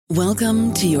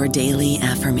Welcome to your daily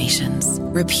affirmations.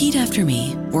 Repeat after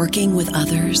me. Working with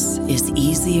others is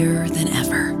easier than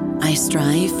ever. I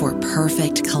strive for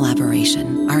perfect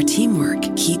collaboration. Our teamwork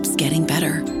keeps getting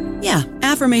better. Yeah,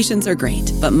 affirmations are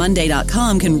great, but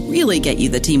Monday.com can really get you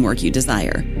the teamwork you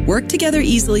desire. Work together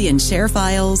easily and share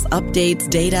files, updates,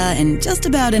 data, and just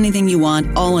about anything you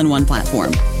want all in one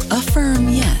platform. Affirm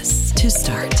yes to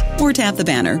start, or tap the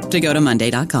banner to go to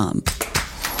Monday.com.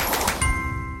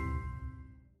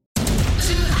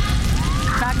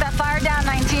 Knock that fire down,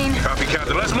 19. Copy,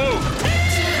 Captain. Let's move.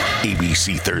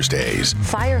 ABC Thursdays.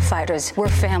 Firefighters, we're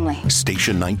family.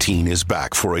 Station 19 is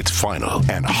back for its final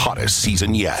and hottest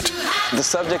season yet. The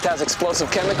subject has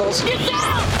explosive chemicals.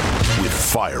 With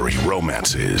fiery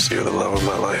romances. You're the love of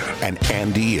my life. And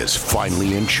Andy is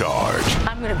finally in charge.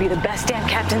 I'm going to be the best damn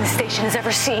captain the station has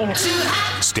ever seen.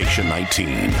 Station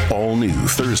 19. All new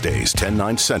Thursdays,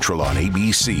 10/9 Central on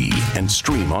ABC and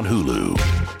stream on Hulu.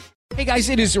 Hey guys,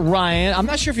 it is Ryan. I'm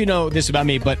not sure if you know this about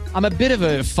me, but I'm a bit of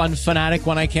a fun fanatic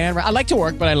when I can. I like to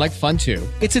work, but I like fun too.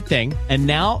 It's a thing. And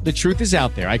now the truth is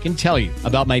out there. I can tell you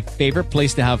about my favorite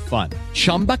place to have fun.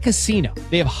 Chumba Casino.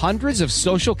 They have hundreds of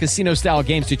social casino style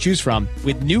games to choose from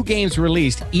with new games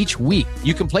released each week.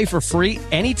 You can play for free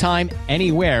anytime,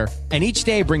 anywhere. And each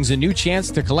day brings a new chance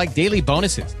to collect daily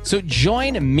bonuses. So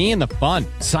join me in the fun.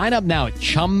 Sign up now at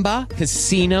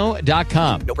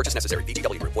ChumbaCasino.com. No purchase necessary.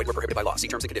 VGW Group. Void where prohibited by law. See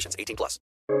terms and conditions. 18+.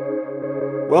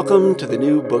 Welcome to the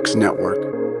New Books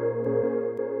Network.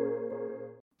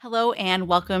 Hello and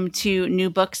welcome to New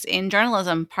Books in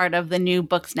Journalism, part of the New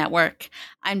Books Network.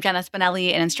 I'm Jenna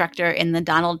Spinelli, an instructor in the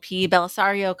Donald P.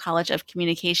 Bellisario College of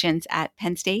Communications at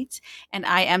Penn State, and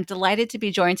I am delighted to be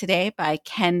joined today by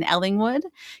Ken Ellingwood.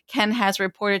 Ken has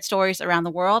reported stories around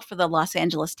the world for the Los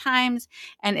Angeles Times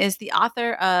and is the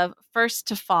author of First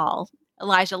to Fall,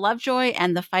 Elijah Lovejoy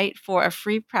and the Fight for a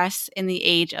Free Press in the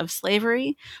Age of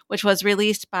Slavery, which was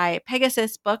released by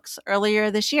Pegasus Books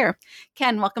earlier this year.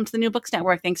 Ken, welcome to the New Books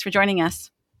Network. Thanks for joining us.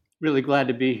 Really glad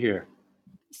to be here.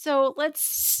 So let's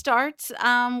start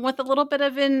with a little bit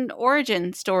of an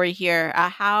origin story here.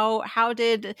 How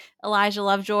did Elijah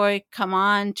Lovejoy come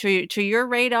on to your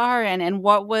radar, and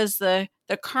what was the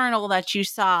kernel that you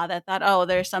saw that thought, oh,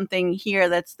 there's something here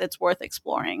that's worth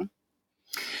exploring?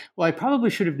 Well, I probably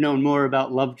should have known more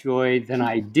about Lovejoy than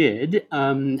I did,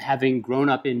 having grown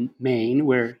up in Maine,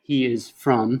 where he is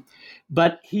from.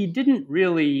 But he didn't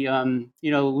really,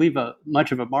 leave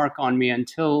much of a mark on me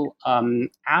until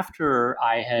after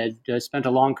I had spent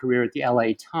a long career at the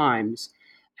LA Times,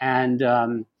 and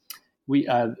I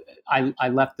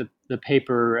left the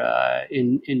paper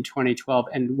in 2012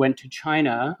 and went to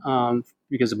China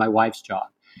because of my wife's job.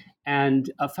 And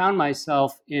found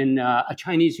myself in a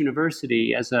Chinese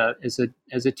university as a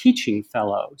teaching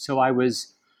fellow. So I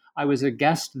was a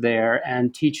guest there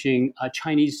and teaching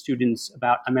Chinese students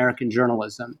about American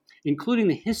journalism, including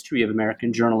the history of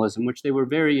American journalism, which they were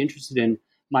very interested in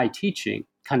my teaching,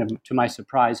 kind of to my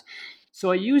surprise. So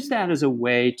I used that as a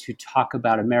way to talk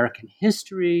about American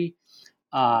history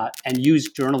and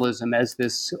use journalism as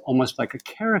this almost like a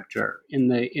character in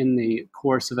the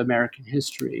course of American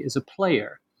history, as a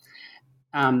player.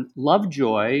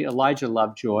 Elijah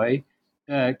Lovejoy,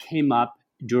 came up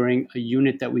during a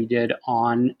unit that we did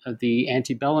on the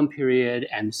antebellum period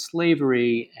and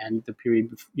slavery and the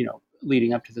period,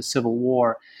 leading up to the Civil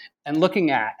War, and looking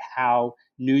at how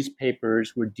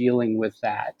newspapers were dealing with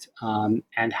that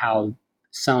and how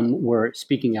some were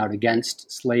speaking out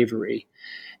against slavery.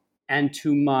 And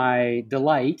to my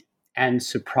delight and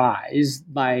surprise,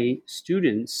 my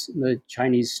students, the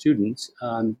Chinese students,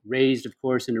 raised, of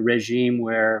course, in a regime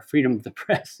where freedom of the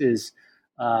press is,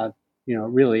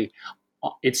 really,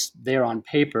 it's there on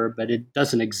paper, but it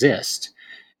doesn't exist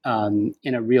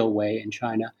in a real way in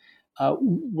China.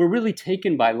 Were really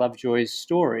taken by Lovejoy's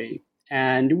story,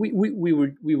 and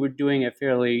we were doing a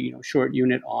fairly short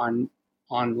unit on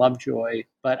Lovejoy,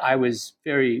 but I was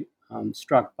very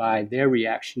struck by their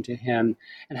reaction to him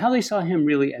and how they saw him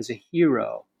really as a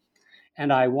hero.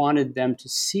 And I wanted them to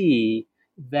see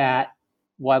that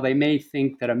while they may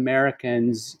think that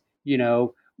Americans,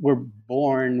 were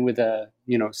born with a,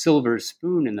 silver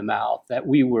spoon in the mouth, that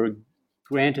we were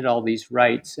granted all these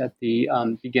rights at the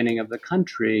beginning of the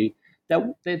country, that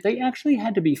they actually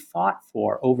had to be fought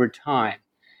for over time.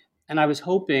 And I was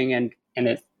hoping, and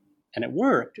it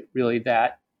worked really,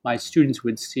 that my students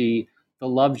would see the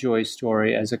Lovejoy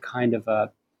story as a kind of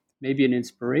maybe an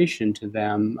inspiration to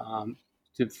them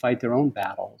to fight their own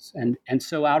battles. And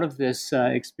so out of this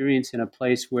experience in a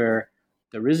place where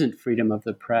there isn't freedom of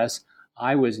the press,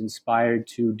 I was inspired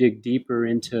to dig deeper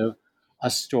into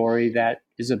a story that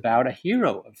is about a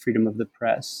hero of freedom of the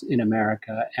press in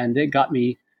America. And it got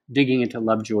me digging into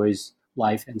Lovejoy's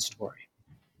life and story.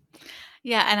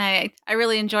 Yeah, and I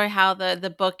really enjoy how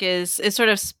the book is sort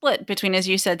of split between, as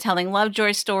you said, telling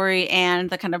Lovejoy's story and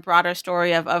the kind of broader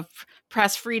story of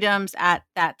press freedoms at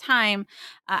that time.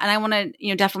 And I want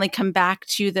to definitely come back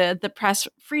to the press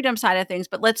freedom side of things,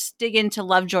 but let's dig into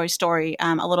Lovejoy's story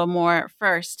a little more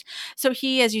first. So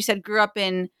he, as you said, grew up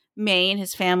in Maine.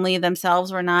 His family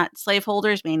themselves were not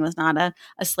slaveholders. Maine was not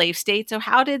a slave state. So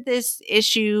how did this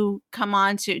issue come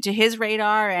on to his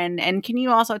radar? And can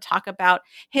you also talk about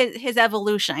his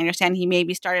evolution? I understand he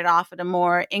maybe started off at a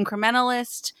more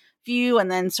incrementalist view and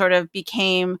then sort of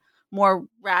became more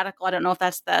radical. I don't know if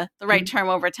that's the right term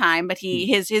over time, but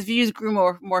his views grew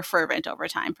more fervent over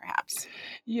time, perhaps.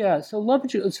 Yeah. So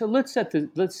Lovejoy. So let's set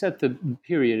the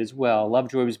period as well.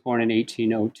 Lovejoy was born in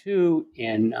 1802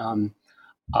 in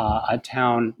a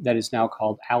town that is now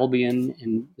called Albion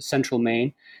in central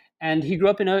Maine. And he grew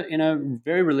up in a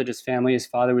very religious family. His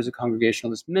father was a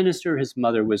Congregationalist minister. His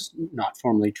mother was not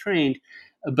formally trained,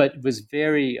 but was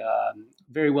very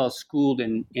well schooled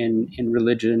in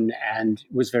religion and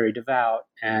was very devout,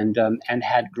 and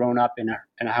had grown up in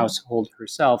a household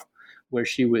herself where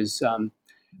she was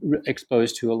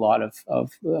exposed to a lot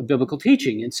of biblical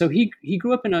teaching. And so he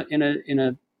grew up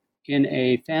in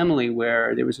a family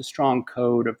where there was a strong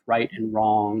code of right and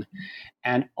wrong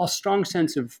and a strong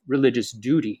sense of religious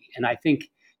duty. And I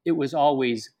think it was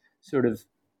always sort of,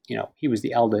 he was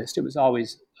the eldest. It was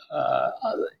always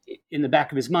in the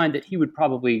back of his mind that he would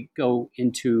probably go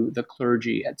into the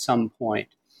clergy at some point.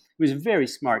 He was a very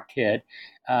smart kid,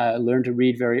 learned to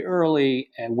read very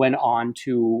early, and went on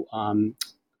to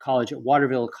college at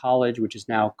Waterville College, which is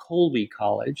now Colby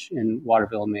College in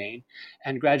Waterville, Maine,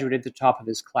 and graduated at the top of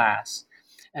his class.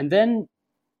 And then,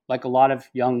 like a lot of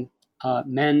young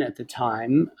men at the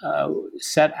time,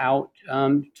 set out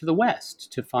to the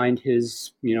West to find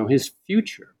his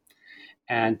future,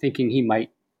 and thinking he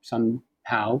might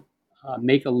somehow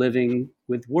make a living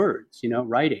with words,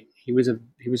 writing. He was a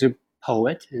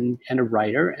poet and a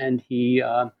writer, and he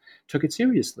took it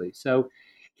seriously. So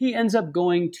he ends up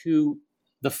going to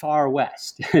the far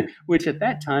West, which at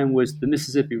that time was the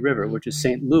Mississippi River, which is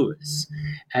St. Louis.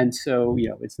 And so,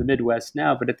 it's the Midwest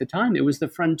now, but at the time it was the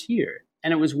frontier.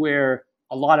 And it was where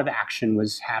a lot of action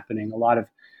was happening. A lot of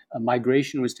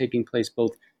migration was taking place,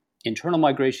 both internal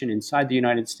migration inside the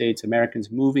United States, Americans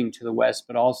moving to the West,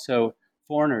 but also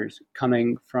foreigners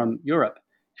coming from Europe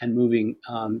and moving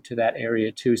to that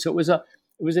area too. So it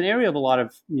was an area of a lot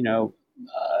of,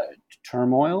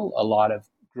 turmoil, a lot of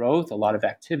growth, a lot of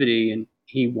activity, and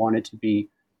he wanted to be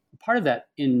a part of that,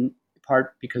 in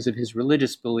part because of his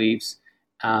religious beliefs.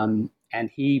 And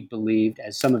he believed,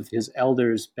 as some of his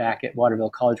elders back at Waterville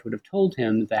College would have told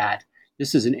him, that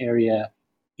this is an area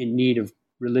in need of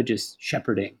religious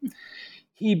shepherding.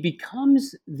 He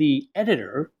becomes the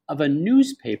editor of a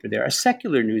newspaper there, a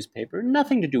secular newspaper,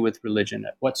 nothing to do with religion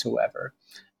whatsoever.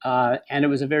 And it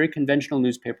was a very conventional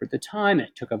newspaper at the time. And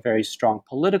it took a very strong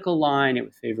political line.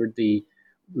 It favored the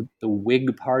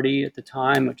Whig Party at the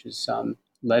time, which is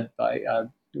led by,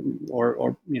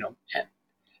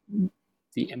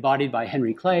 embodied by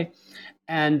Henry Clay,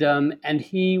 and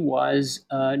he was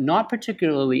not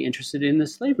particularly interested in the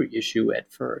slavery issue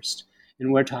at first.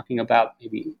 And we're talking about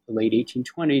maybe the late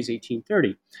 1820s,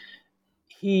 1830.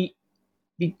 He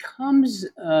becomes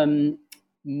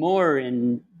more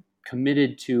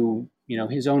committed to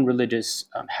his own religious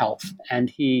health, and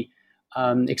he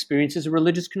experiences a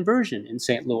religious conversion in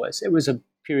St. Louis. It was a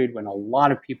period when a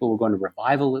lot of people were going to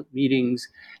revival meetings,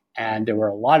 and there were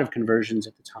a lot of conversions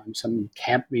at the time, some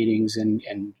camp meetings and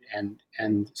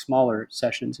smaller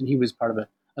sessions, and he was part of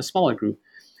a smaller group.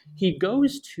 He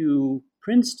goes to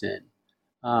Princeton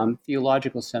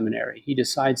Theological Seminary. He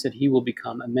decides that he will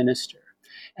become a minister,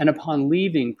 and upon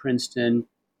leaving Princeton,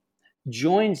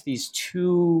 joins these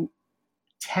two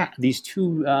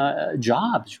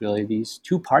jobs, really, these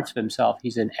two parts of himself.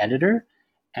 He's an editor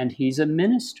and he's a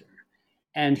minister.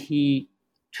 And he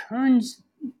turns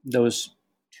those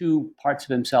two parts of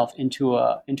himself into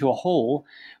a whole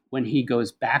when he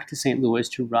goes back to St. Louis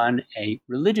to run a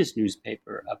religious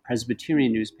newspaper, a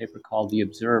Presbyterian newspaper called The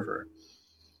Observer.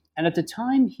 And at the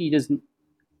time, he doesn't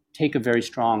take a very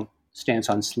strong stance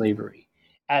on slavery.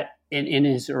 In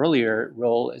his earlier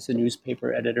role as a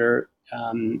newspaper editor,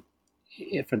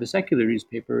 for the secular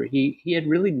newspaper, he had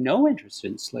really no interest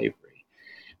in slavery.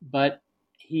 But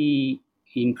he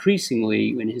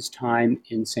increasingly, in his time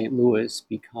in St. Louis,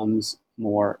 becomes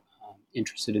more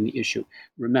interested in the issue.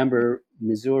 Remember,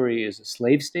 Missouri is a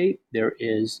slave state. There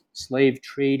is slave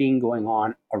trading going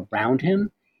on around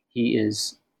him. He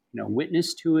is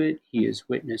witness to it. He is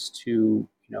witness to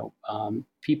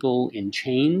people in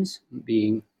chains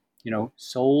being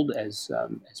sold as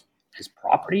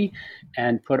property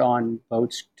and put on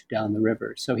boats down the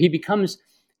river. So he becomes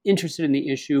interested in the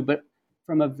issue, but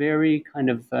from a very kind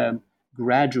of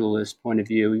gradualist point of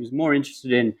view. He was more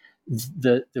interested in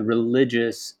the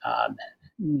religious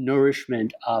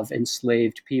nourishment of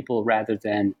enslaved people rather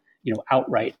than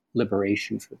outright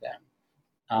liberation for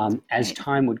them. As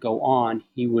time would go on,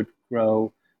 he would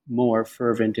grow more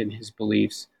fervent in his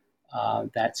beliefs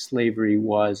that slavery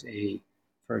was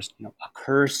first a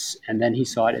curse, and then he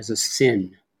saw it as a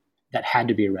sin that had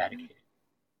to be eradicated.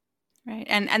 Right.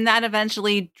 And that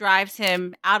eventually drives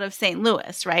him out of St.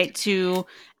 Louis, right, to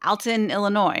Alton,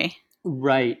 Illinois.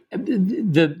 Right.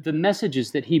 The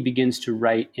messages that he begins to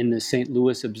write in the St.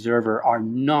 Louis Observer are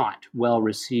not well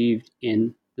received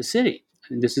in the city.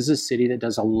 And this is a city that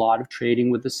does a lot of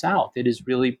trading with the South. It is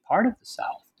really part of the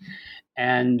South.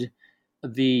 And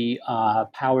the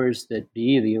powers that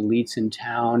be, the elites in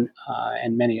town,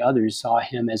 and many others saw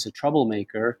him as a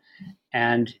troublemaker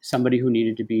and somebody who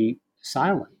needed to be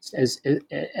silenced.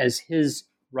 As his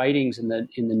writings in the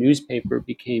newspaper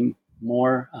became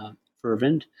more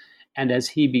fervent, and as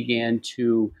he began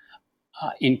to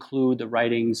include the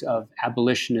writings of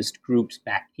abolitionist groups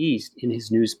back east in his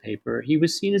newspaper, he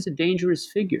was seen as a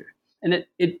dangerous figure. And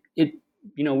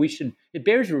it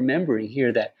bears remembering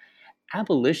here that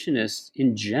abolitionists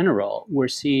in general were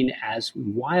seen as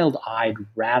wild-eyed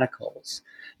radicals.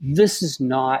 This is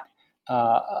not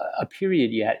a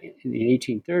period yet in the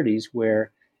 1830s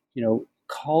where,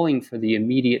 calling for the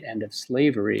immediate end of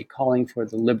slavery, calling for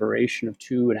the liberation of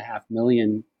 2.5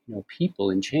 million people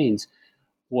in chains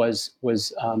was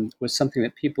something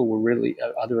that people were really,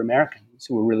 other Americans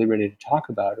who were really ready to talk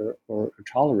about or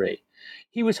tolerate.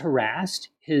 He was harassed,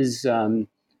 and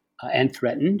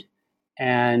threatened,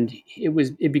 and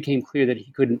it became clear that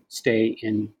he couldn't stay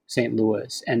in St.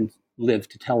 Louis and live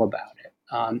to tell about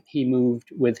it. He moved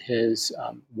with his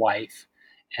wife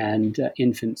and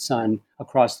infant son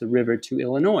across the river to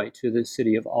Illinois, to the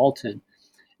city of Alton.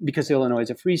 Because Illinois is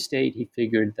a free state, he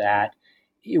figured that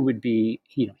he would be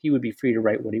free to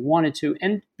write what he wanted to.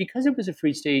 And because it was a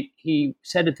free state, he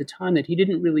said at the time that he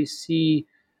didn't really see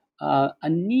a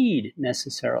need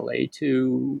necessarily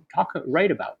to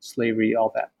write about slavery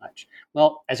all that much.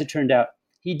 Well, as it turned out,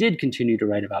 he did continue to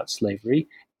write about slavery.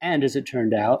 And as it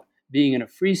turned out, being in a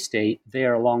free state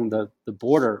there along the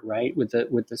border, right, with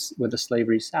the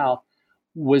slavery South,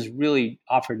 was really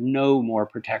offered no more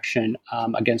protection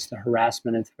against the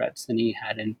harassment and threats than he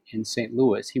had in St.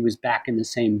 Louis. He was back in the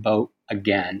same boat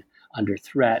again, under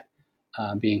threat,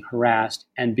 being harassed,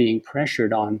 and being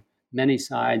pressured on many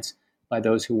sides by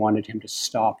those who wanted him to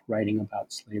stop writing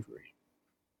about slavery.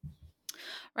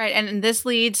 Right, and this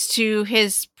leads to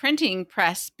his printing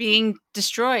press being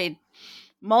destroyed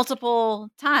multiple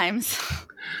times.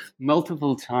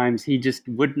 Multiple times. He just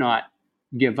would not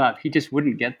give up. He just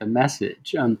wouldn't get the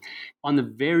message. On the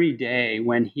very day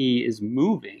when he is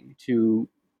moving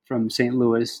from St.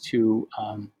 Louis to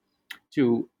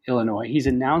Illinois, he's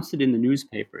announced it in the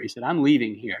newspaper. He said, "I'm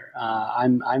leaving here.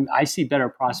 I see better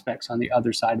prospects on the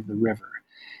other side of the river."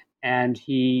 And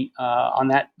he on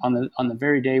the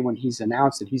very day when he's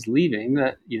announced that he's leaving,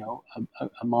 that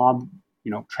a mob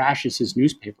trashes his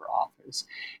newspaper office.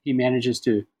 He manages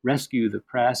to rescue the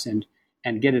press and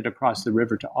get it across the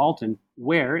river to Alton,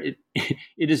 where it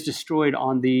is destroyed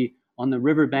on the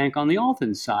riverbank on the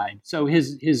Alton side. So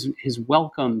his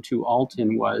welcome to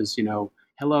Alton was,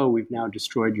 hello, we've now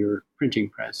destroyed your printing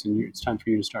press, and it's time for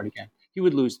you to start again. He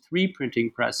would lose 3 printing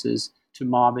presses to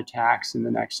mob attacks in the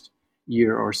next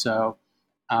year or so,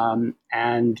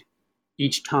 and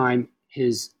each time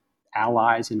his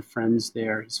allies and friends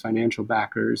there, his financial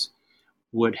backers,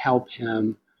 would help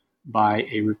him buy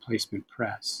a replacement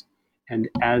press. And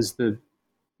as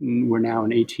we're now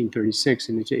in 1836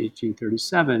 and into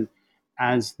 1837,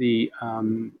 as the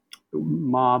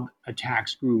mob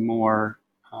attacks grew more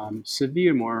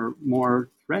severe, more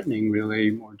threatening,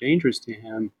 really more dangerous to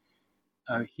him,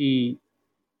 he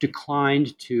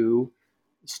declined to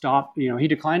stop. He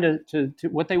declined to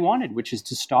what they wanted, which is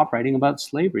to stop writing about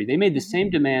slavery. They made the same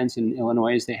demands in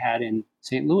Illinois as they had in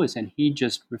St. Louis, and he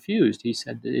just refused. He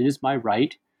said that it is my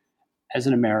right as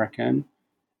an American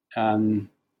and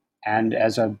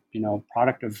as a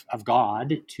product of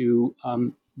God to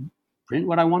print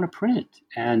what I want to print,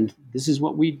 and this is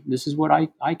what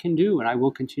I can do, and I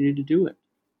will continue to do it.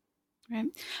 Right.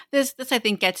 This I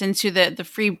think gets into the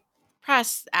free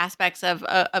press aspects of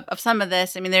some of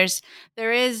this. I mean,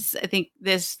 there is I think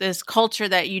this culture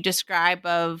that you describe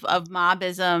of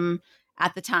mobism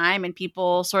at the time and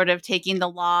people sort of taking the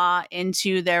law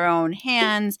into their own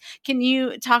hands. Can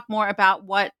you talk more about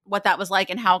what that was like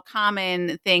and how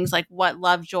common things like what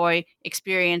Lovejoy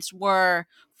experienced were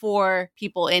for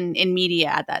people in media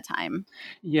at that time?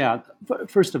 Yeah.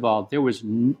 First of all, there was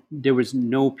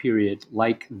no period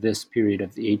like this period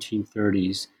of the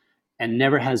 1830s, and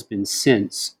never has been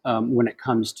since, when it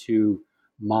comes to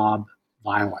mob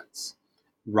violence,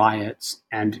 riots,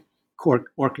 and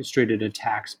orchestrated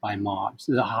attacks by mobs.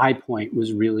 The high point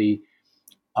was really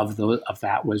of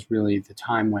that was really the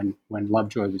time when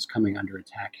Lovejoy was coming under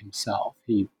attack himself.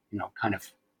 He, kind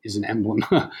of is an emblem,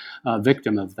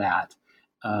 victim of that.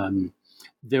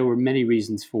 There were many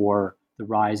reasons for the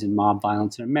rise in mob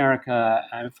violence in America.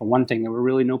 For one thing, there were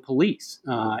really no police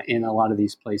in a lot of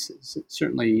these places.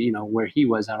 Certainly, where he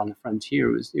was out on the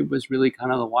frontier, it was really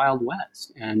kind of the Wild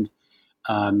West. And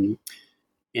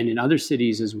in other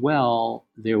cities as well,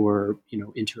 there were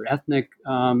interethnic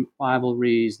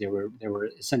rivalries. There were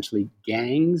essentially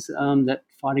gangs that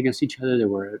fought against each other. There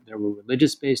were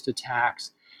religious-based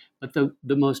attacks, but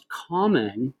the most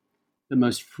common, the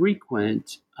most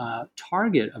frequent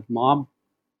target of mob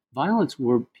violence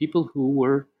were people who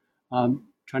were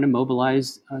trying to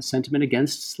mobilize sentiment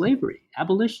against slavery.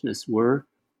 Abolitionists were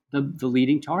the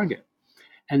leading target,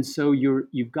 and so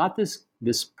you've got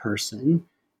this person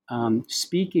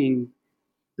speaking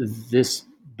this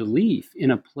belief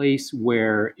in a place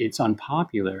where it's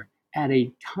unpopular at a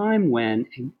time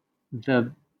when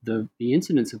the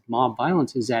incidence of mob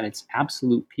violence is at its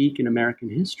absolute peak in American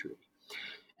history.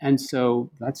 And so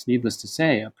that's, needless to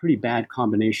say, a pretty bad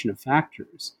combination of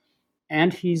factors.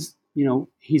 And he's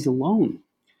alone.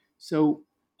 So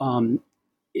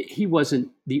he wasn't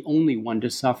the only one to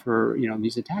suffer,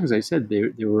 these attacks. As I said,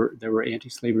 there were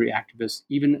anti-slavery activists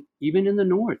even in the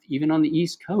North, even on the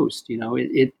East Coast.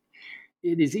 It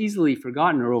is easily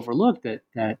forgotten or overlooked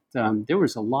that there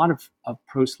was a lot of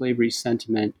pro-slavery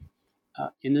sentiment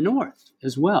in the North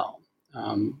as well,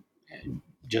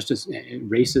 just as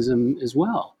racism as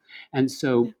well. And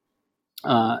so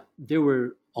there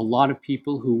were a lot of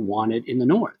people who wanted in the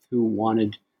North who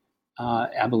wanted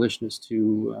abolitionists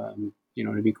to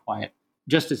to be quiet,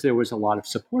 just as there was a lot of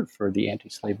support for the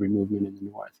anti-slavery movement in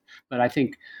the North. But I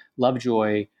think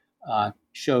Lovejoy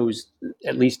shows,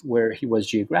 at least where he was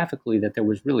geographically, that there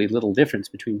was really little difference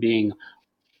between being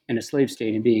in a slave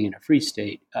state and being in a free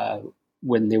state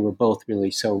when they were both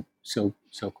really so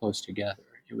close together.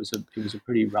 It was a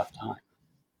pretty rough time.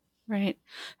 Right.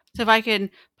 So if I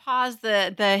could pause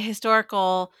the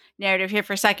historical narrative here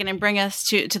for a second and bring us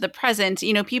to the present,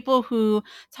 people who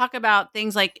talk about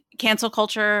things like cancel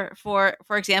culture, for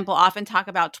example, often talk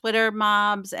about Twitter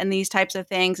mobs and these types of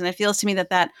things. And it feels to me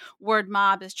that word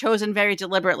mob is chosen very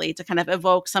deliberately to kind of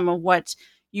evoke some of what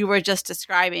you were just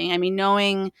describing. I mean,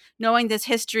 knowing this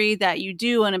history that you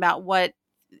do and about what,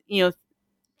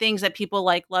 things that people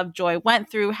like Lovejoy went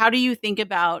through, how do you think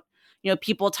about,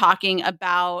 people talking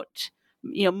about,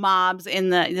 mobs in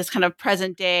this kind of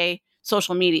present day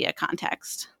social media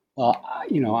context? Well,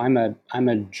 I'm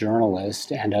a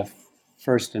journalist and a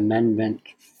First Amendment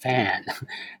fan,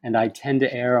 and I tend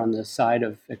to err on the side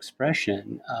of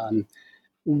expression.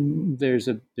 There's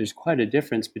quite a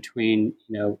difference between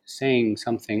saying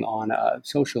something on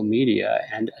social media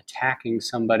and attacking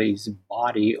somebody's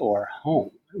body or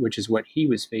home, which is what he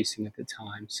was facing at the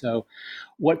time. So,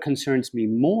 what concerns me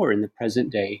more in the present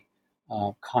day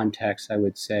context, I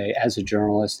would say, as a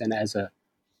journalist and as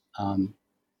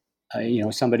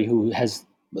somebody who has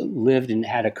lived and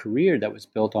had a career that was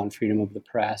built on freedom of the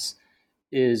press,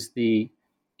 is the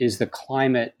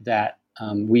climate that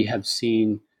we have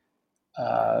seen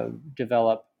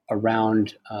develop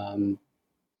around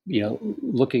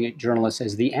looking at journalists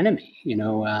as the enemy.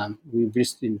 We've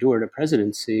just endured a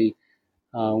presidency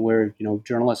where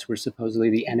journalists were supposedly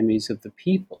the enemies of the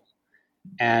people,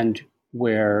 and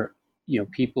where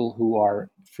people who are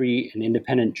free and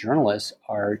independent journalists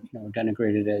are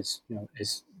denigrated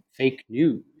as fake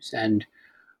news, and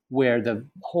where the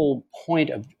whole point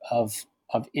of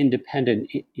independent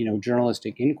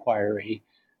journalistic inquiry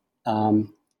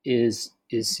is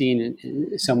seen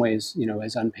in some ways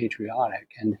as unpatriotic,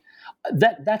 and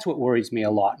that's what worries me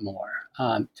a lot more.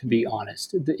 To be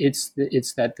honest, it's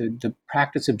that the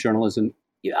practice of journalism.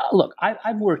 Look,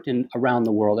 I've worked around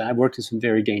the world, and I've worked in some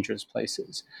very dangerous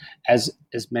places, as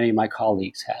many of my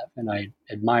colleagues have, and I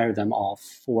admire them all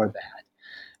for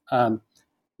that.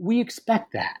 We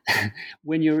expect that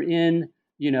when you're in,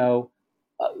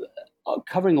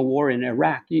 covering a war in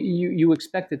Iraq, you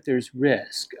expect that there's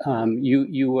risk.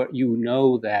 You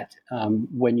know that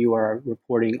when you are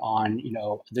reporting on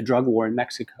the drug war in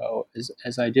Mexico,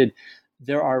 as I did,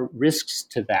 there are risks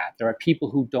to that. There are people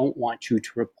who don't want you to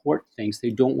report things. They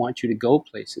don't want you to go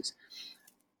places.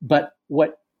 But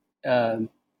what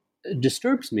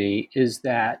disturbs me is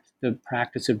that the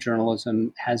practice of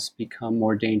journalism has become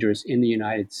more dangerous in the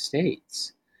United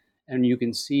States. And you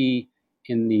can see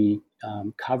in the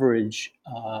coverage,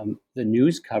 the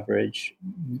news coverage,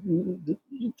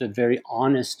 the very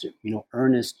honest,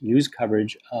 earnest news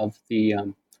coverage of the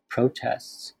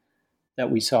protests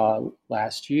that we saw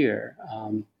last year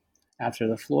after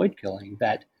the Floyd killing,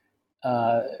 that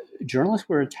journalists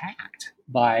were attacked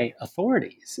by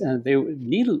authorities, they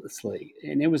needlessly,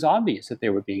 and it was obvious that they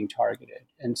were being targeted.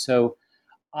 And so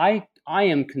I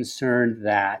am concerned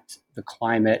that the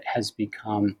climate has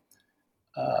become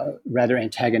rather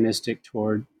antagonistic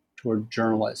toward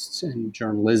journalists and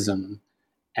journalism.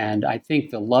 And I think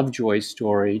the Lovejoy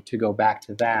story, to go back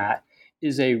to that,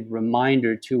 is a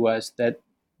reminder to us that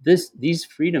these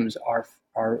freedoms are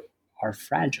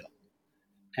fragile,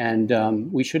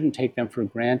 and we shouldn't take them for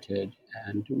granted.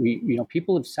 And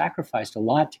people have sacrificed a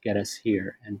lot to get us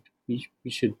here, and we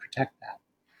should protect that.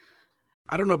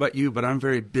 I don't know about you, but I'm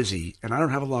very busy and I don't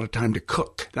have a lot of time to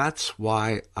cook. That's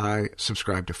why I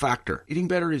subscribe to Factor. Eating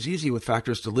better is easy with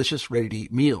Factor's delicious,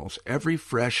 ready-to-eat meals. Every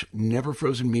fresh, never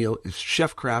frozen meal is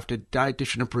chef-crafted,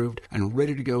 dietitian approved, and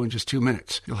ready to go in just 2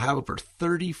 minutes. You'll have over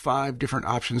 35 different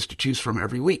options to choose from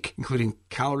every week, including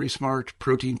Calorie Smart,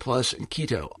 Protein Plus, and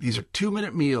Keto. These are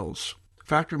 2-minute meals.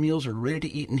 Factor meals are ready to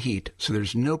eat and heat, so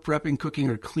there's no prepping, cooking,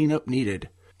 or cleanup needed.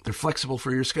 They're flexible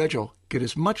for your schedule. Get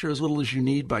as much or as little as you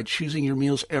need by choosing your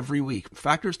meals every week.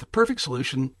 Factor is the perfect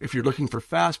solution if you're looking for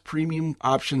fast, premium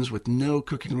options with no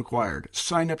cooking required.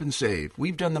 Sign up and save.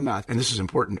 We've done the math, and this is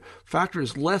important. Factor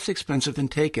is less expensive than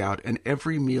takeout, and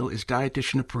every meal is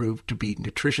dietitian approved to be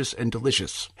nutritious and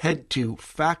delicious. Head to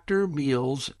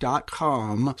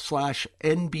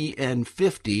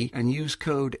factormeals.com/NBN50 and use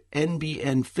code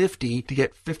NBN50 to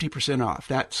get 50% off.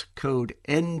 That's code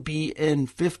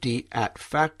NBN50 at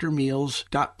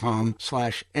factormeals.com/NBN50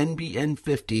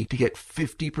 to get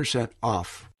 50%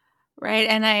 off. Right.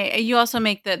 And you also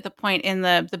make the point in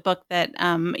the book that,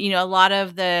 a lot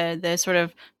of the sort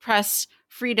of press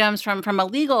freedoms from a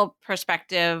legal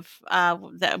perspective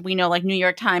that we know, like New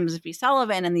York Times v.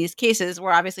 Sullivan and these cases,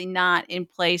 were obviously not in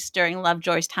place during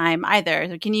Lovejoy's time either.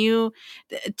 So can you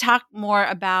talk more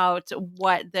about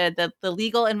what the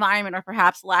legal environment, or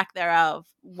perhaps lack thereof,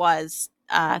 was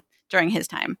during his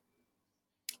time?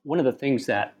 One of the things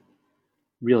that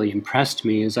really impressed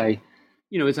me as I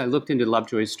looked into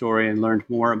Lovejoy's story and learned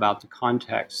more about the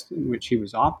context in which he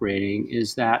was operating,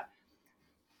 is that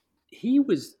he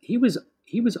was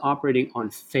operating on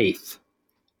faith,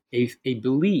 a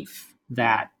belief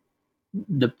that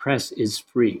the press is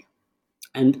free.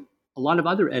 And a lot of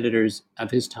other editors of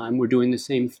his time were doing the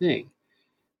same thing.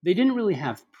 They didn't really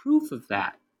have proof of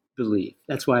that belief.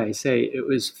 That's why I say it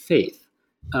was faith.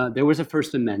 There was a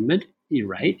First Amendment, you're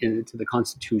right, to the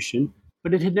Constitution,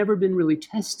 but it had never been really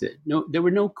tested. No, there were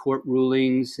no court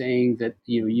rulings saying that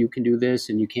you can do this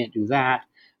and you can't do that.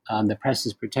 The press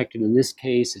is protected in this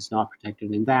case; it's not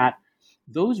protected in that.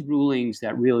 Those rulings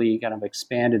that really kind of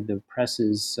expanded the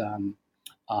press's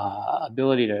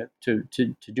ability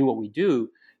to do what we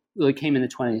do really came in the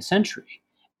 20th century.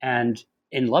 And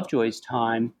in Lovejoy's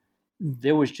time,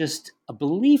 there was just a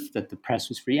belief that the press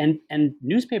was free. And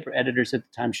newspaper editors at the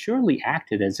time surely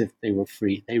acted as if they were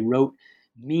free. They wrote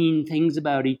mean things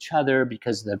about each other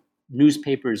because the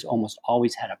newspapers almost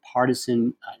always had a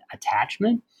partisan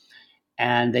attachment.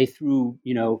 And they threw,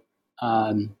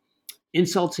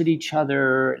 insults at each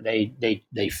other.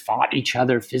 They fought each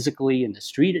other physically in the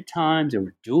street at times. There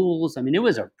were duels. I mean, it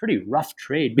was a pretty rough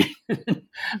trade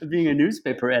being a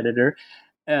newspaper editor.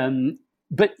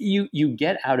 But you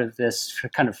get out of this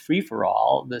kind of free for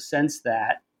all the sense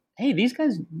that, hey, these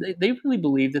guys they really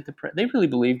believe that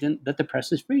that the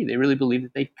press is free. They really believe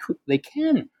that they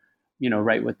can,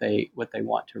 write what they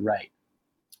want to write.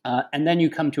 And then you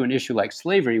come to an issue like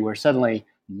slavery, where suddenly,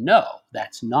 no,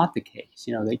 that's not the case.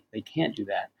 They can't do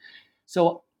that.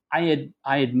 So I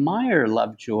admire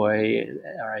Lovejoy,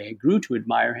 or I grew to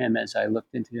admire him as I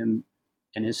looked into him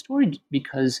and his story,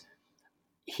 because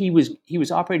he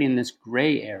was operating in this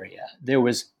gray area. There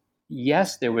was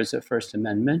a First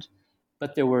Amendment,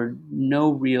 but there were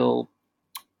no real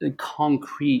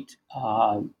concrete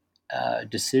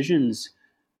decisions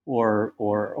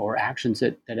or actions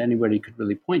that anybody could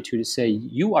really point to say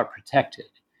you are protected,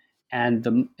 and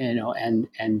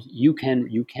you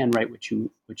can write what you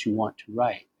want to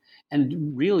write.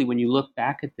 And really, when you look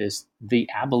back at this, the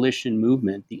abolition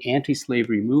movement, the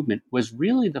anti-slavery movement, was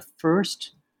really the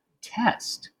first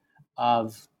test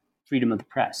of freedom of the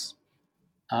press.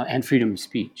 and freedom of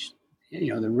speech.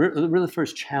 The really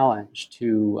first challenge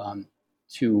to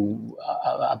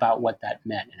about what that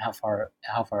meant and how far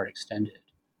it extended.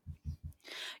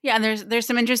 Yeah, and there's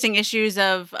some interesting issues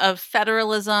of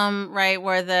federalism, right,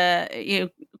 where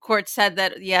the court said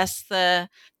that yes, the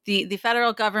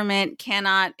federal government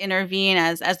cannot intervene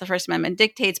as the First Amendment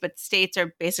dictates, but states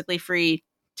are basically free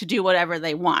to do whatever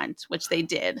they want, which they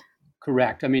did.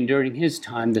 Correct. I mean, during his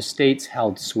time, the states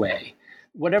held sway.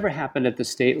 Whatever happened at the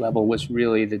state level was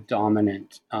really the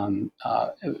dominant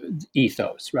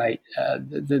ethos, right?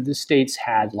 The states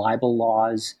had libel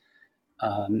laws,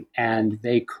 and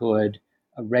they could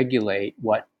regulate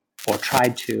what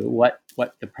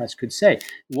the press could say.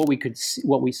 What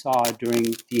we saw during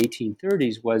the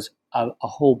 1830s was a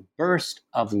whole burst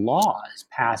of laws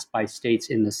passed by states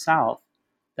in the South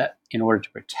that, in order to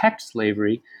protect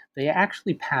slavery, they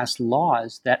actually passed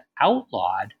laws that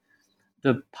outlawed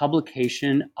the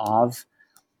publication of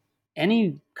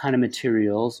any kind of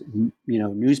materials,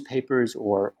 newspapers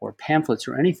or pamphlets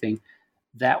or anything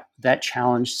that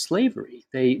challenged slavery.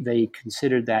 They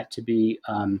considered that to be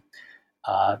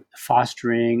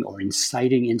fostering or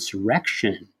inciting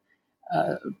insurrection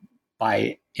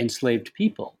by enslaved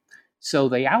people. So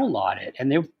they outlawed it,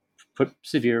 and they put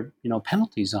severe,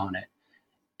 penalties on it.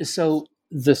 So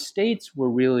the states were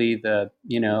really the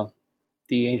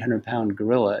 800-pound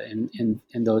gorilla in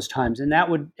those times, and that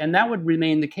would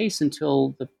remain the case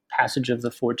until the passage of the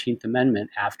 14th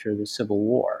Amendment after the Civil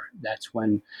War. That's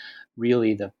when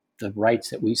really the rights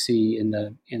that we see in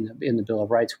the Bill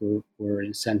of Rights were in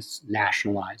a sense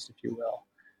nationalized, if you will.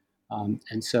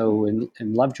 And so in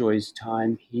Lovejoy's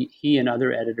time, he and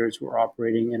other editors were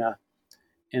operating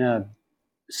in a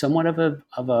somewhat of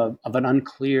an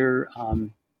unclear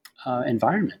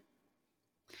environment.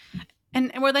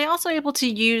 And were they also able to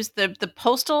use the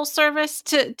postal service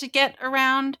to get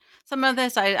around some of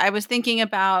this? I was thinking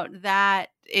about that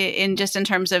in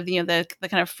terms of the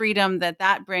kind of freedom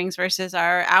that brings versus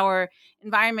our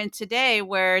environment today,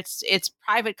 where it's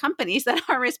private companies that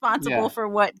are responsible for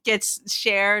what gets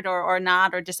shared or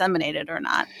not, or disseminated or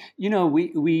not.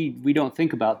 We don't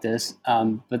think about this,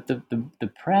 but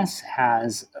the press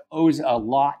owes a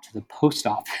lot to the post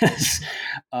office.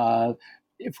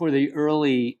 For the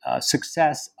early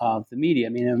success of the media. I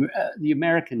mean, the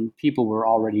American people were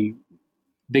already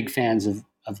big fans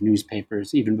of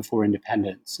newspapers even before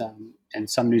independence, and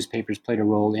some newspapers played a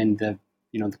role in the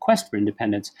quest for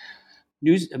independence.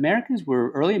 Early Americans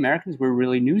were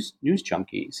really news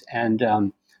junkies,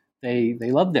 and they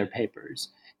loved their papers.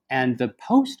 And the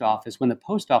post office, when the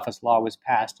post office law was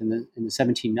passed in the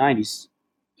 1790s,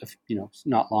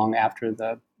 not long after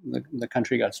the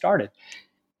country got started.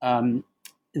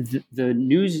 The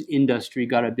news industry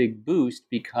got a big boost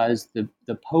because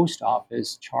the post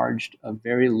office charged a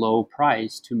very low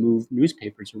price to move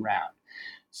newspapers around.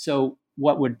 So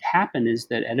what would happen is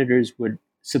that editors would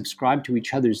subscribe to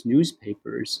each other's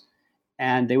newspapers,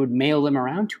 and they would mail them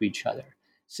around to each other.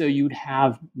 So you'd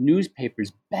have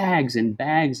newspapers, bags and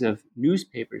bags of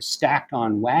newspapers stacked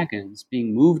on wagons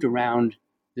being moved around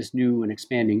this new and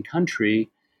expanding country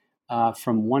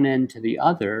from one end to the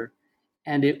other.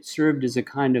 And it served as a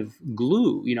kind of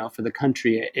glue, for the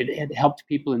country. It helped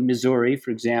people in Missouri,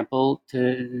 for example,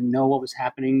 to know what was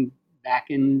happening back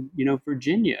in,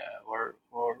 Virginia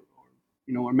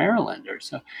or Maryland or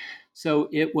so. So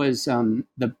it was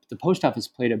the post office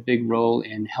played a big role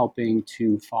in helping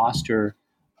to foster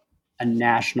a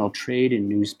national trade in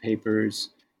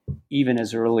newspapers, even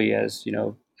as early as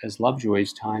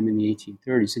Lovejoy's time in the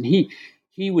 1830s. And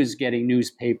he was getting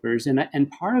newspapers, and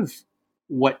part of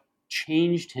what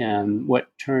changed him, what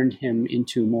turned him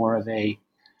into more of a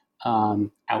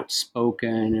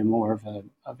outspoken and more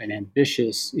of an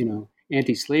ambitious,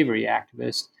 anti-slavery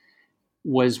activist,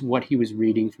 was what he was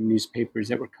reading from newspapers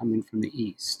that were coming from the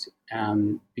East,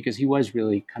 because he was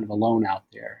really kind of alone out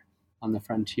there on the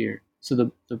frontier.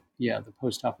 So the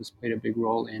post office played a big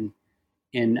role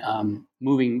in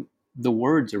moving the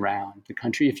words around the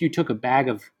country. If you took a bag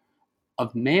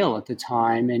of mail at the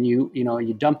time and you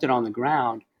dumped it on the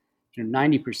ground,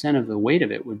 90% of the weight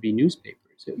of it would be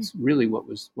newspapers. It's really what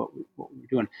we were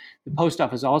doing. The post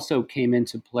office also came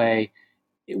into play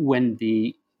when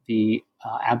the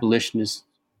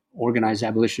organized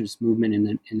abolitionist movement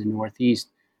in the Northeast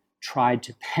tried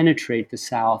to penetrate the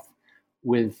South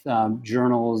with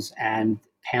journals and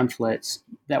pamphlets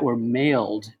that were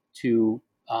mailed to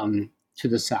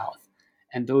the South,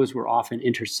 and those were often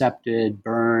intercepted,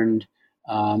 burned.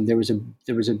 There was a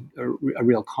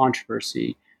real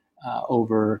controversy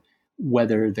over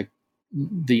whether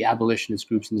the abolitionist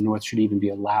groups in the North should even be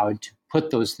allowed to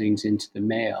put those things into the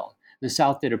mail. The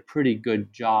South did a pretty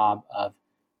good job of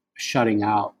shutting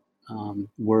out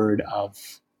word of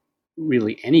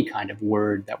really any kind of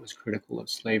word that was critical of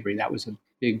slavery. That was a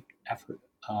big effort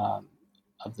of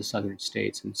the Southern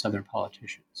states and Southern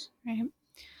politicians. Right.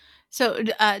 So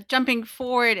jumping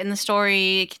forward in the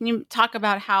story, can you talk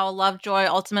about how Lovejoy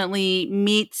ultimately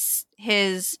meets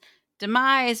his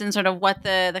demise and sort of what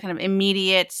the kind of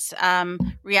immediate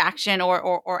reaction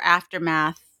or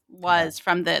aftermath was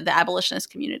from the abolitionist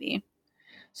community?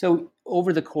 So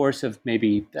over the course of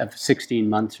maybe 16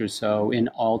 months or so in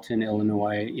Alton,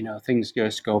 Illinois, things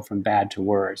just go from bad to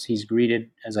worse. He's greeted,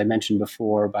 as I mentioned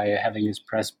before, by having his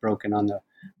press broken on the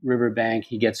riverbank.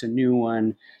 He gets a new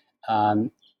one.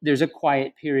 There's a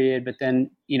quiet period, but then,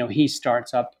 he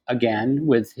starts up again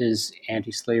with his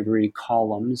anti-slavery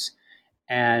columns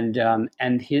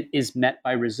and he is met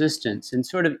by resistance. And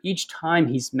sort of each time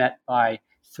he's met by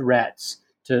threats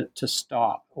to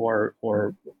stop or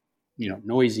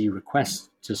noisy requests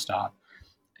to stop,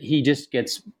 he just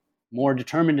gets more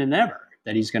determined than ever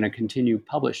that he's going to continue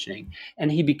publishing.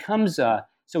 And he becomes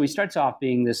so he starts off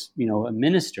being this, a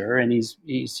minister, and he's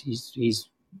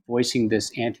voicing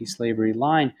this anti-slavery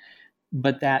line,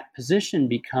 but that position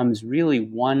becomes really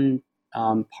one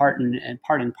part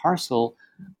and parcel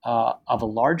of a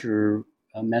larger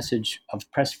message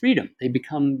of press freedom. They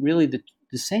become really the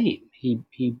same.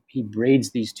 He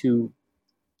braids these two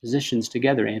positions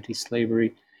together,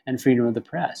 anti-slavery and freedom of the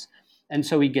press. And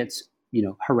so he gets,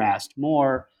 harassed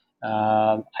more,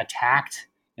 attacked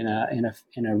in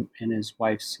his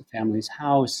wife's family's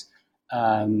house,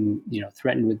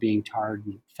 threatened with being tarred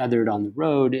and feathered on the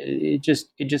road. It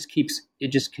just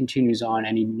continues on,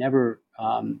 and he never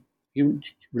he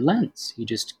relents. He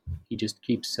just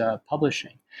keeps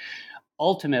publishing.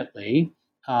 Ultimately,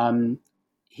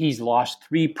 he's lost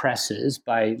 3 presses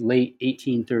by late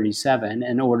 1837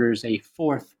 and orders a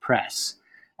 4th press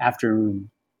after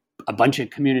a bunch of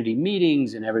community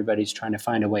meetings, and everybody's trying to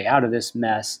find a way out of this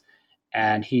mess.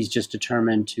 And he's just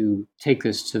determined to take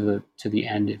this to the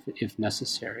end if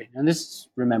necessary. And this is,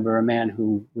 remember, a man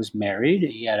who was married.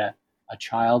 He had a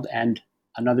child and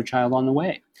another child on the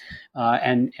way,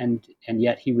 and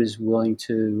yet he was willing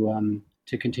to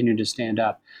continue to stand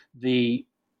up. The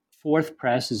 4th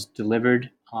press is delivered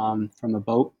from a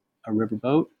river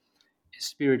boat,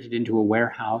 spirited into a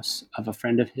warehouse of a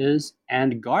friend of his,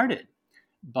 and guarded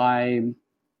by a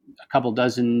couple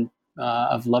dozen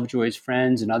of Lovejoy's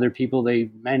friends and other people they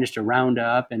managed to round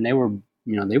up, and they were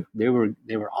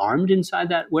armed inside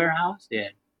that warehouse. They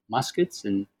had muskets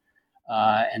and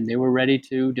they were ready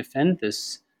to defend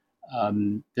this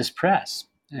press,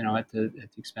 at the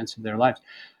expense of their lives.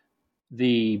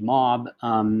 The mob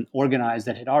organized,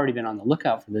 that had already been on the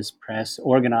lookout for this press,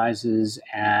 organizes,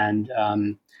 and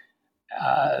a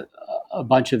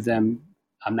bunch of them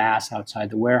amass outside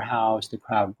the warehouse. The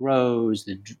crowd grows.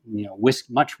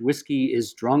 Much whiskey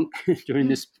is drunk during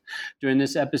this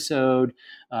episode.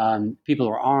 People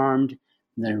are armed.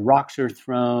 And then rocks are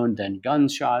thrown. Then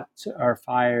gunshots are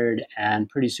fired, and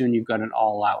pretty soon you've got an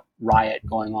all-out riot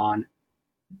going on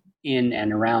in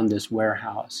and around this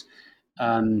warehouse.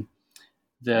 The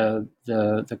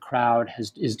crowd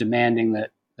is demanding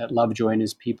that Lovejoy and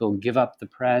his people give up the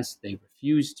press. They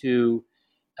refuse to.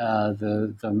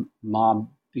 The mob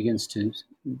begins to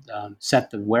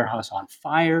set the warehouse on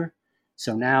fire.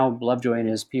 So now Lovejoy and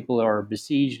his people are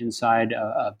besieged inside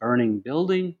a burning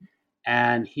building,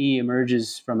 and he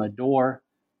emerges from a door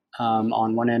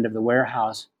on one end of the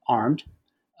warehouse, armed,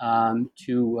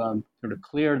 to sort of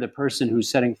clear the person who's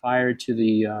setting fire to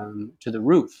the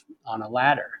roof on a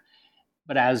ladder.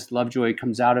 But as Lovejoy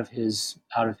comes out of his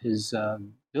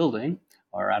building,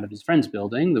 or out of his friend's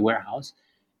building, the warehouse,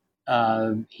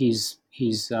 he's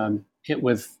hit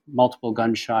with multiple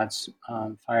gunshots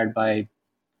fired by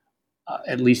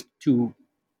at least 2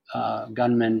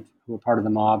 gunmen who were part of the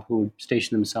mob, who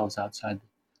stationed themselves outside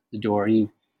the door. He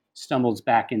stumbles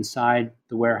back inside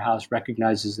the warehouse,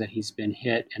 recognizes that he's been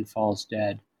hit, and falls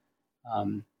dead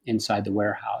inside the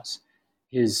warehouse.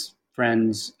 His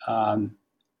friends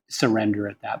surrender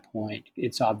at that point.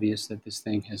 It's obvious that this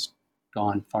thing has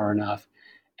gone far enough,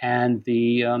 and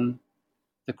the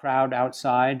crowd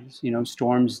outside,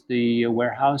 storms the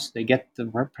warehouse. They get the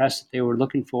press that they were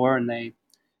looking for, and they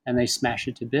smash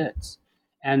it to bits.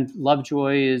 And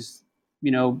Lovejoy is,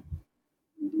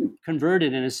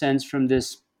 converted in a sense from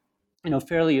this,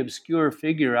 fairly obscure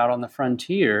figure out on the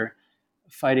frontier,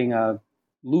 fighting a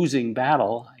losing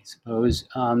battle, I suppose,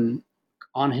 on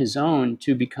his own,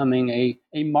 to becoming a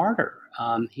martyr.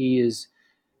 He is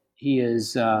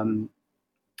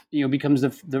becomes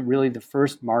the really the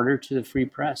first martyr to the free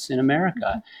press in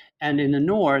America. And in the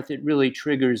North, it really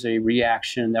triggers a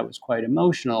reaction that was quite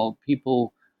emotional.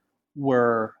 People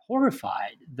were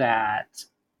horrified that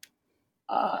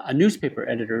a newspaper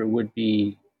editor would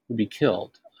be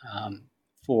killed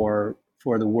for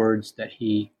the words that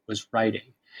he was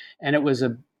writing, and it was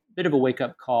a bit of a wake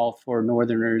up call for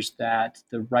Northerners that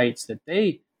the rights that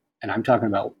they, and I'm talking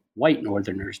about white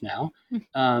Northerners now,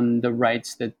 the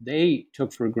rights that they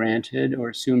took for granted or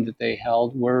assumed that they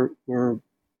held were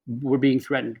being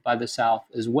threatened by the South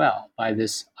as well, by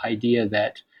this idea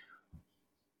that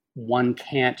one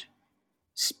can't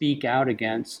speak out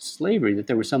against slavery, that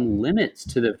there were some limits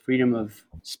to the freedom of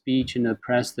speech in the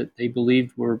press that they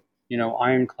believed were,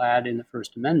 ironclad in the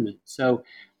First Amendment. So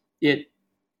it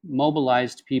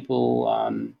mobilized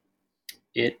people.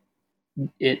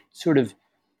 It sort of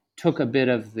took a bit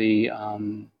of the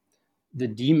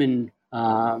demon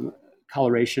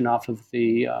coloration off of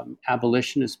the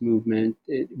abolitionist movement.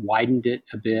 It widened it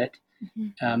a bit.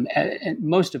 And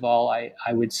most of all, I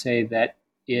would say that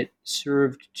it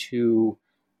served to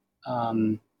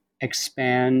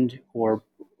expand or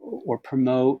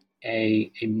promote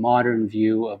a modern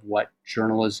view of what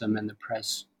journalism and the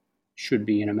press should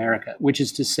be in America, which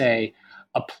is to say,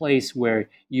 a place where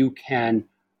you can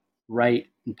write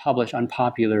and publish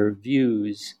unpopular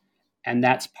views, and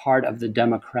that's part of the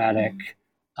democratic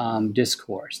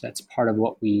discourse. That's part of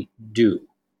what we do.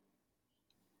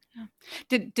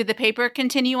 Did the paper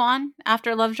continue on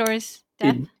after Lovejoy's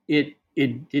death? It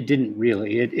didn't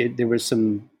really. There was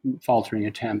some faltering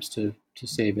attempts to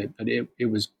save it, but it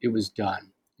was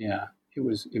done. Yeah, it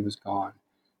was gone.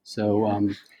 So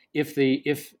if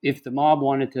the mob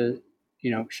wanted to,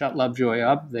 shut Lovejoy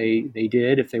up, they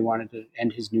did. If they wanted to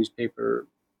end his newspaper,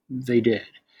 they did.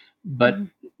 But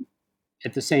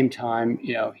at the same time,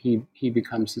 he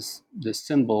becomes this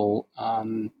symbol,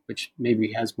 which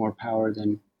maybe has more power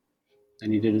than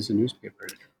he did as a newspaper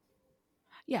editor.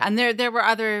 Yeah, and there were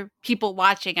other people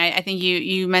watching. I think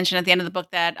you mentioned at the end of the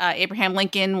book that Abraham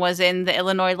Lincoln was in the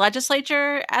Illinois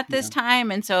legislature at this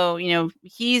time, and so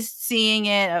he's seeing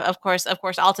it. Of course,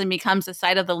 Alton becomes the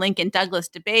site of the Lincoln-Douglas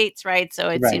debates, right? So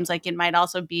it seems like it might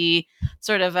also be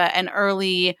sort of an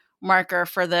early marker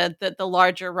for the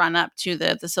larger run up to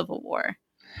the Civil War.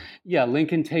 Yeah,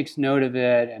 Lincoln takes note of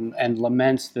it and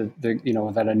laments that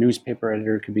that a newspaper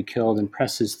editor could be killed and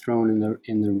presses thrown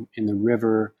in the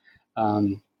river.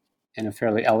 In a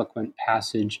fairly eloquent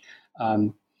passage.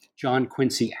 John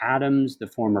Quincy Adams, the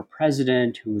former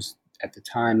president, who was at the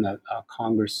time a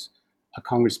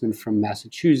congressman from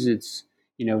Massachusetts,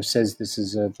 says this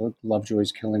is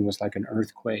Lovejoy's killing was like an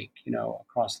earthquake,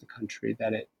 across the country,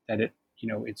 that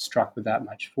it struck with that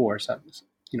much force. That was,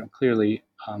 clearly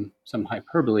some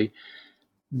hyperbole.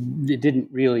 It didn't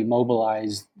really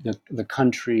mobilize the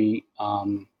country,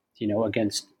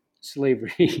 against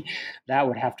slavery. That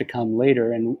would have to come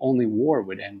later, and only war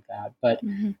would end that. But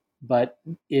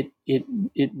it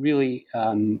really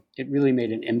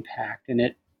made an impact,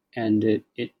 and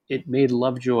it made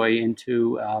Lovejoy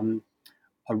into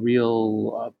a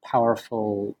real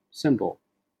powerful symbol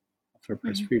for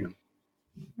press freedom.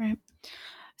 Right.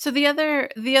 So the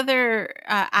other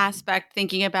aspect,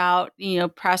 thinking about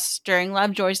press during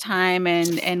Lovejoy's time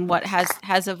and what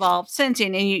has evolved since,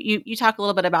 and you talk a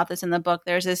little bit about this in the book.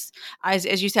 There's this,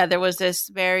 as you said, there was this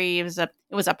it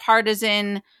was a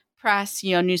partisan press.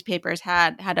 Newspapers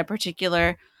had a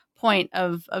particular point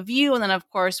of view, and then of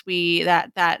course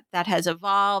that has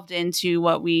evolved into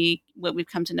what we've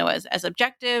come to know as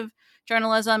objective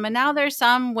journalism. And now there's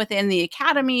some within the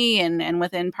academy and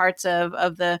within parts of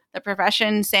the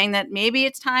profession saying that maybe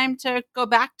it's time to go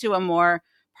back to a more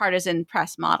partisan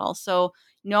press model. So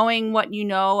knowing what you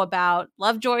know about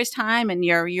Lovejoy's time and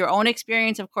your own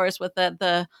experience, of course, with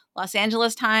the Los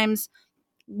Angeles Times,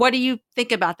 what do you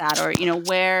think about that? Or,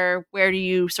 where do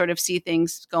you sort of see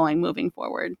things going moving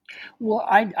forward? Well,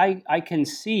 I can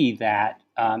see that.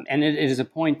 And it is a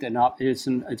point that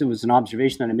it was an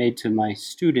observation that I made to my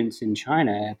students in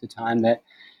China at the time, that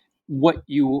what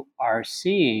you are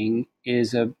seeing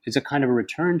is a kind of a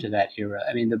return to that era.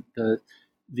 I mean,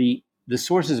 the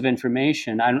sources of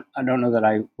information, I don't know that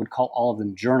I would call all of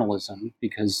them journalism,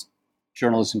 because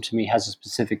journalism to me has a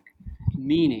specific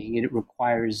meaning. It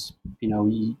requires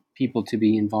people to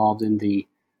be involved in the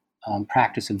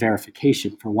practice of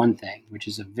verification, for one thing, which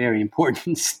is a very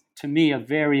important to me, a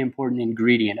very important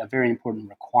ingredient, a very important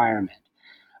requirement.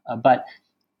 But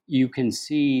you can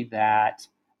see that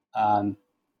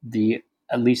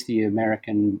at least the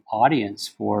American audience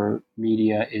for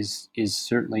media is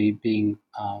certainly being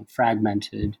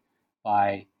fragmented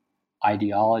by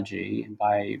ideology and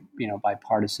by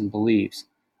partisan beliefs.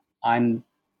 I'm,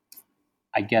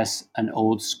 I guess, an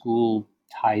old school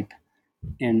type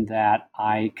in that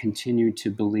I continue to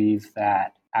believe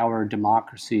that our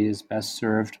democracy is best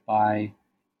served by,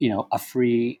 a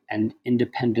free and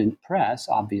independent press,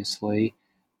 obviously,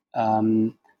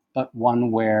 but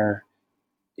one where,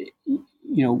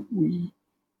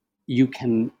 you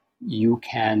can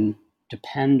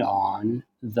depend on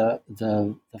the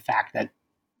fact that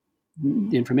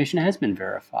the information has been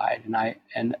verified, and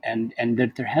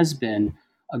that there has been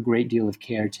a great deal of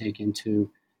care taken to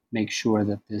make sure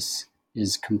that this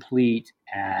is complete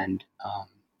and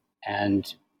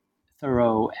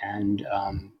thorough and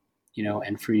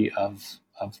free of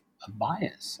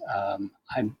bias.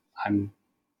 I'm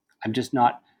just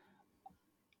not.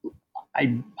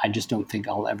 I just don't think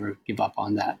I'll ever give up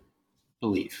on that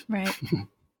belief. Right.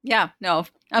 Yeah, no,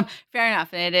 fair enough.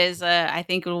 And it is, I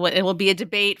think it will be a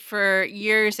debate for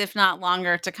years, if not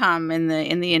longer, to come in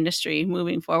the industry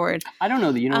moving forward. I don't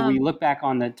know that, when you look back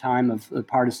on the time of the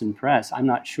partisan press, I'm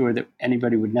not sure that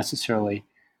anybody would necessarily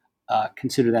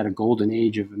consider that a golden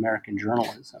age of American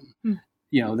journalism.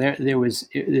 There was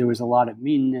a lot of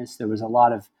meanness. There was a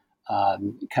lot of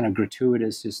kind of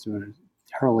gratuitous, just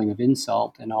hurling of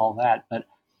insult and all that. But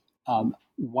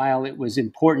while it was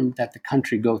important that the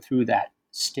country go through that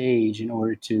stage in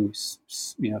order to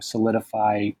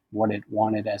solidify what it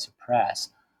wanted as a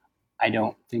press, I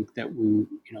don't think that we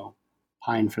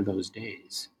pine for those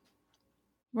days.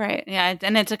 Right. Yeah.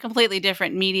 And it's a completely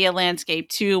different media landscape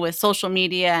too, with social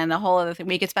media and the whole other thing.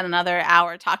 We could spend another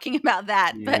hour talking about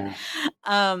that. Yeah.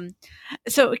 But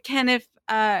so Ken, if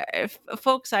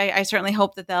folks, I certainly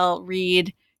hope that they'll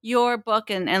read your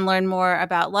book and learn more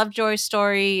about Lovejoy's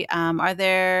story. Are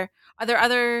there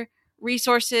other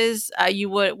resources you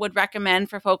would recommend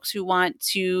for folks who want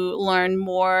to learn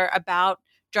more about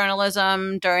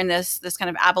journalism during this kind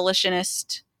of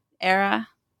abolitionist era?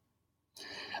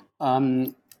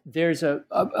 There's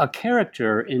a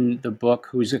character in the book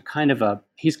who's kind of a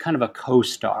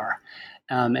co-star,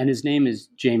 and his name is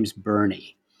James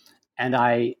Burney. And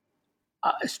I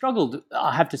struggled,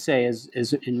 I have to say, as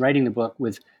in writing the book,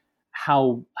 with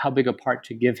how big a part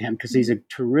to give him, because he's a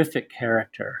terrific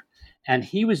character. And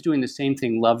he was doing the same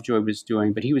thing Lovejoy was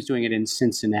doing, but he was doing it in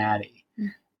Cincinnati.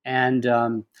 And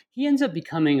he ends up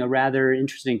becoming a rather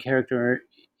interesting character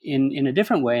in a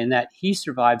different way, in that he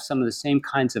survived some of the same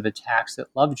kinds of attacks that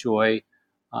Lovejoy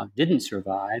didn't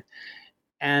survive.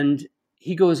 And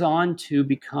he goes on to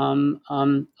become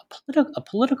a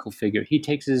political figure. He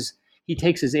takes his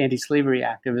anti-slavery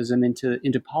activism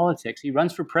into politics. He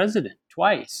runs for president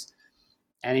twice.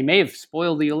 And he may have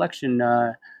spoiled the election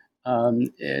in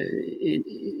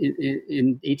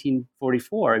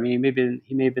 1844. I mean, he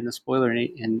may have been the spoiler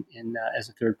in as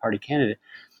a third party candidate.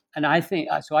 And I think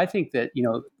that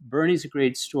Burney's a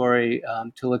great story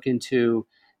to look into,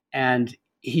 and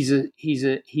he's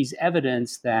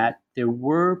evidence that there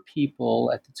were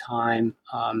people at the time.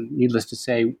 Needless to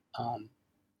say,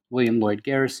 William Lloyd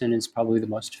Garrison is probably the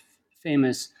most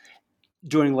famous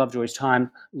during Lovejoy's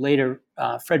time. Later,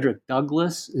 Frederick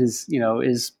Douglass is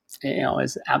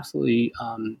absolutely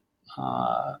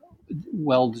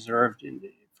well deserved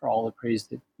for all the praise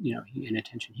that and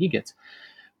attention he gets.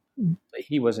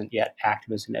 He wasn't yet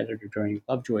active as an editor during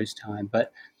Lovejoy's time,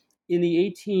 but in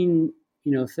the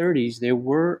 1830s, there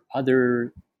were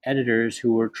other editors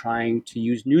who were trying to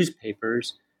use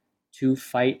newspapers to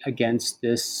fight against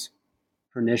this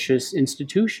pernicious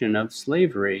institution of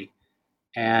slavery.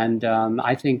 And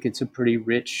I think it's a pretty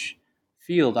rich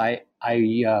field. I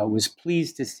was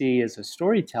pleased to see as a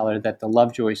storyteller that the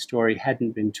Lovejoy story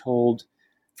hadn't been told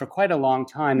for quite a long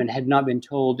time and had not been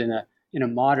told in a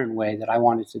modern way that I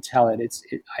wanted to tell it.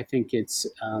 I think it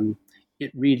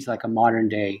reads like a modern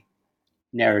day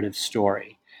narrative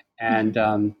story, and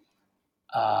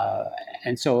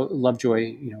so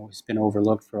Lovejoy, has been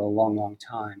overlooked for a long, long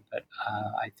time. But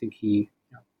I think he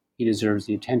deserves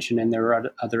the attention, and there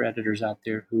are other editors out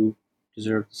there who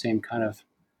deserve the same kind of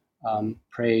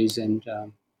praise and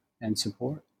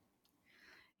support.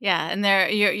 Yeah, and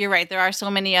you're right. There are so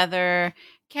many other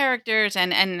characters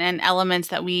and elements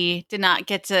that we did not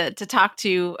get to talk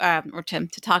to or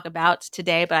to talk about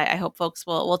today, but I hope folks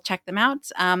will check them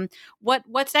out.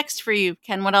 What's next for you,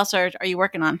 Ken? What else are you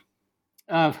working on?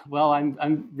 Well,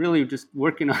 I'm really just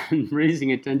working on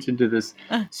raising attention to this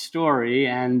story,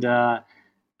 and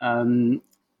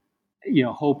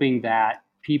hoping that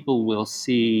people will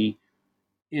see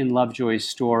in Lovejoy's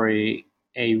story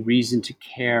a reason to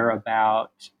care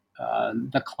about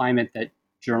the climate that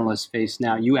journalists face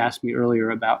now. You asked me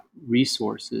earlier about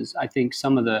resources. I think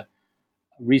some of the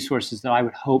resources that I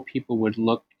would hope people would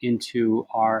look into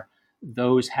are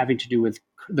those having to do with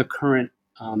the current,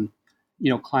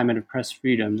 climate of press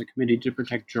freedom. The Committee to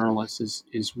Protect Journalists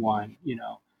is one.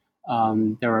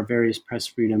 There are various press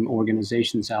freedom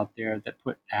organizations out there that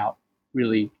put out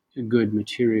really good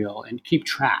material and keep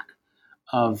track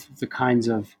of the kinds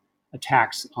of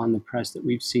attacks on the press that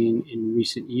we've seen in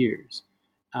recent years.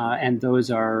 And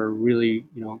those are really,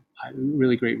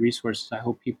 really great resources. I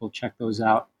hope people check those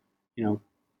out,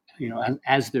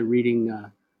 as they're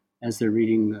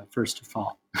reading First to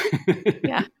Fall.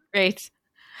 Yeah, great.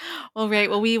 Well, great.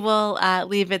 Well, we will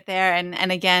leave it there.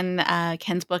 And again,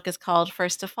 Ken's book is called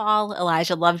First to Fall,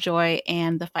 Elijah Lovejoy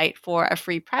and the Fight for a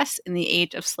Free Press in the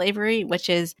Age of Slavery, which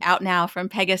is out now from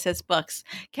Pegasus Books.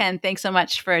 Ken, thanks so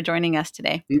much for joining us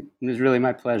today. It was really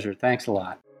my pleasure. Thanks a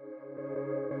lot.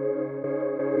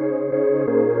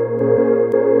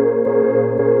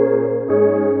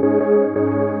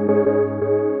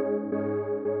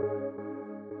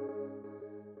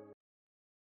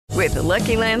 With the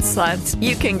Lucky Land Slots,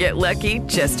 you can get lucky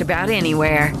just about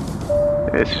anywhere.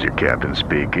 This is your captain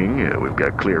speaking. We've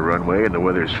got clear runway and the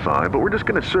weather's fine, but we're just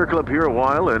going to circle up here a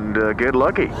while and get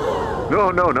lucky.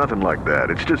 No, nothing like that.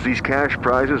 It's just these cash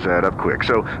prizes add up quick.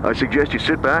 So I suggest you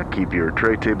sit back, keep your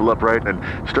tray table upright, and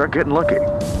start getting lucky.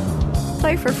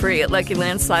 Play for free at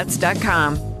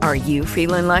LuckyLandSlots.com. Are you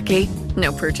feeling lucky?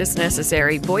 No purchase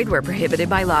necessary. Void where prohibited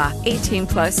by law.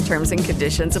 18+ terms and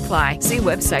conditions apply. See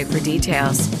website for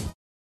details.